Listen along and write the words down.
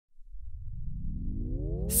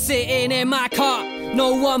Sitting in my car,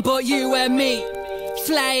 no one but you and me.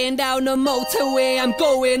 Flying down the motorway, I'm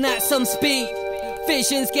going at some speed.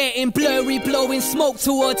 Vision's getting blurry, blowing smoke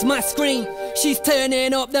towards my screen. She's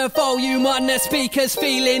turning up the volume on the speakers,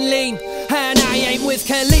 feeling lean. And I ain't with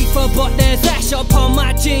Khalifa, but there's ash up on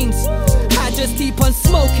my jeans. I just keep on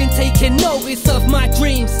smoking, taking notice of my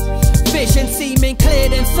dreams. Vision seeming clear,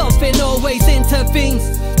 then something always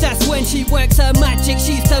intervenes. That's when she works her magic,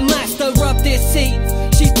 she's the master of deceit.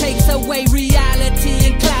 She takes away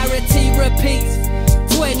reality and clarity repeats.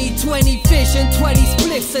 20/20 vision, 20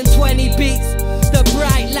 spliffs and 20 beats. The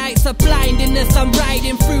bright lights are blinding us, I'm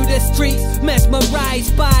riding through the streets,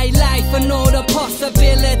 mesmerized by life and all the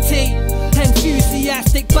possibility.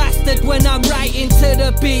 Enthusiastic bastard when I'm writing to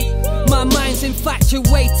the beat. My mind's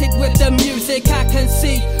infatuated with the music I can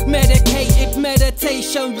see. Medicated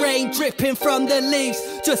meditation, rain dripping from the leaves.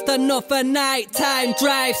 Just another nighttime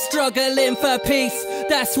drive, struggling for peace.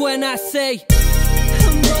 That's when I say,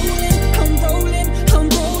 I'm rolling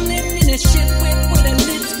in a shit with a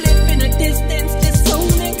lid split in a distance, just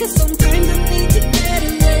zoning, cause sometimes I need to get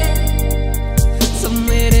away.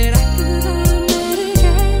 Somewhere that I could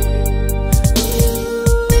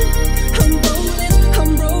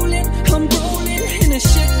I'm rolling in a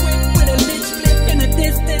shit with a lid split in a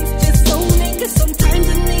distance, just zoning, cause sometimes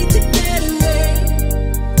I need to get away.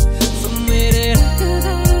 Somewhere that I could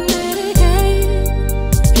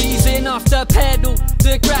easing off the pedal,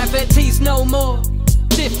 the gravity's no more.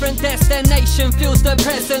 Different destination feels the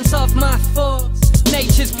presence of my thoughts.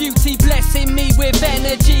 Nature's beauty blessing me with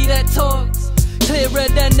energy that talks. Clearer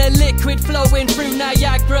than the liquid flowing through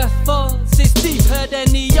Niagara Falls. It's deeper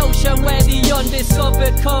than the ocean where the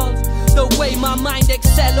undiscovered calls. The way my mind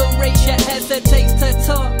accelerates yet hesitates to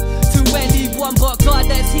talk to anyone but God,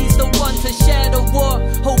 as he's the one to share the war.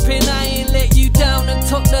 Hoping I ain't let you down and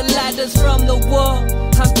took the ladders from the wall.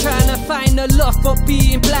 I'm trying to find the love but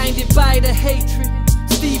being blinded by the hatred.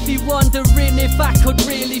 Stevie wondering if I could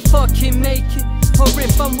really fucking make it, or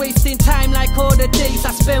if I'm wasting time like all the days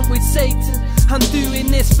I spent with Satan. I'm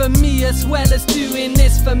doing this for me as well as doing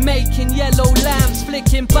this for making. Yellow lamps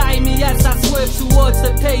flicking by me as I swerve towards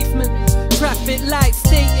the pavement. Traffic lights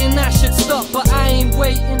stating I should stop but I ain't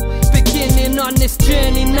waiting. Beginning on this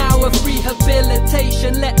journey now of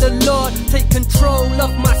rehabilitation. Let the Lord take control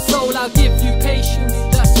of my soul, I'll give you patience.